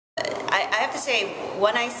I have to say,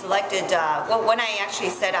 when I selected, when I actually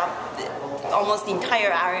set up almost the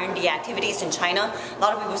entire R&D activities in China, a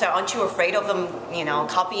lot of people say, aren't you afraid of them,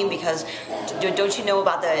 copying because don't you know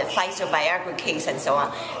about the Pfizer Viagra case and so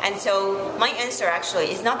on? And so my answer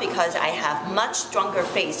actually is not because I have much stronger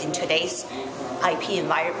faith in today's IP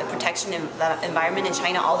protection environment in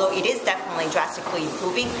China, although it is definitely drastically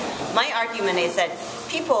improving. My argument is that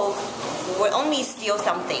people will only steal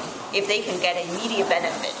something if they can get immediate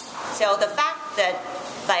benefit. So the fact that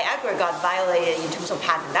Viagra got violated in terms of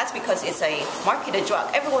patent, that's because it's a marketed drug.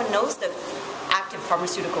 Everyone knows the active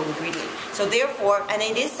pharmaceutical ingredient. So therefore, and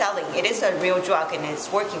it is selling, it is a real drug and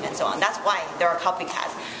it's working and so on. That's why there are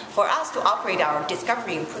copycats. For us to operate our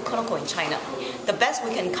discovery in preclinical in China, the best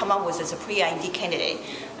we can come up with is a pre-IND candidate.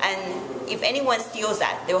 And if anyone steals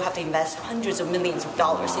that, they will have to invest hundreds of millions of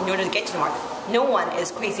dollars in order to get to the market. No one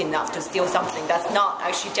is crazy enough to steal something that's not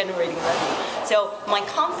actually generating revenue. So my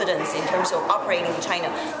confidence in terms of operating in China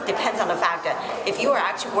depends on the fact that if you are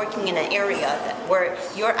actually working in an area where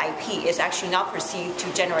your IP is actually not perceived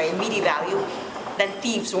to generate immediate value, then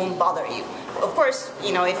thieves won't bother you. Of course,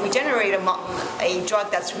 if we generate a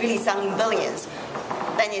drug that's really selling billions,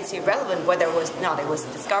 then it's irrelevant whether it was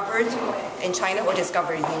discovered in China or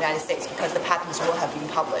discovered in the United States, because the patents will have been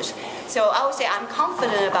published. So I would say I'm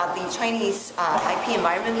confident about the Chinese IP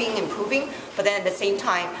environment being improving, but then at the same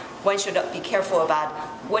time, one should be careful about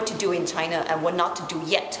what to do in China and what not to do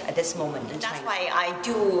yet at this moment in China. That's why I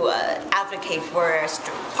do advocate for a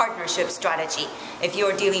partnership strategy if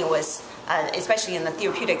you're dealing with especially in the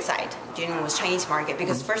therapeutic side, dealing with Chinese market,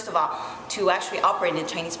 because first of all, to actually operate in the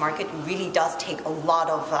Chinese market really does take a lot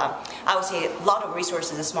of, I would say, a lot of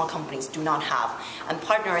resources that small companies do not have. And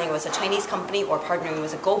partnering with a Chinese company or partnering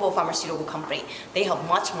with a global pharmaceutical company, they have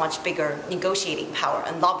much, much bigger negotiating power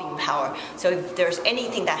and lobbying power. So if there's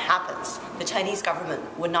anything that happens, the Chinese government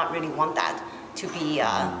would not really want that to be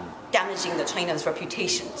damaging the China's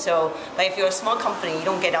reputation. So, but if you're a small company, you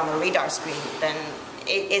don't get on the radar screen, then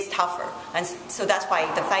it's tougher. And so that's why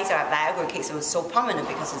the Pfizer Viagra case was so prominent,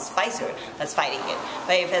 because it's Pfizer that's fighting it.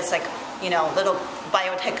 But if it's like, little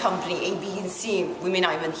biotech company A, B, and C, we may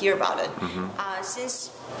not even hear about it.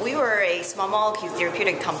 Since we were a small molecule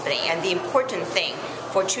therapeutic company, and the important thing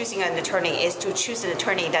for choosing an attorney is to choose an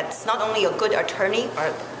attorney that's not only a good attorney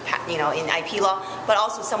or in IP law, but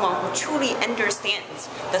also someone who truly understands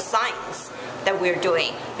the science that we're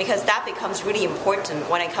doing, because that becomes really important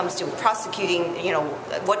when it comes to prosecuting,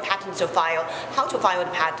 what patents to file, how to file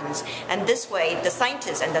the patents, and this way the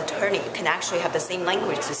scientist and the attorney can actually have the same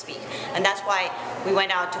language to speak. And that's why we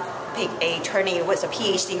went out to pick an attorney with a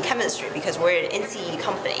PhD in chemistry, because we're an NCE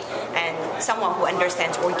company, and someone who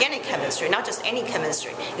understands organic chemistry, not just any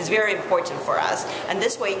chemistry, is very important for us. And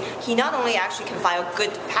this way, he not only actually can file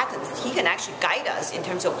good patents, he can actually guide us in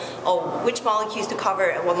terms of which molecules to cover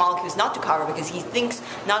and what molecules not to cover, because he thinks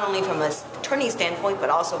not only from an attorney standpoint, but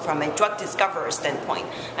also from a drug discoverer standpoint.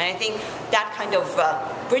 And I think that kind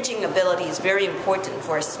of bridging ability is very important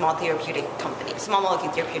for a small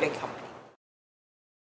molecule therapeutic company.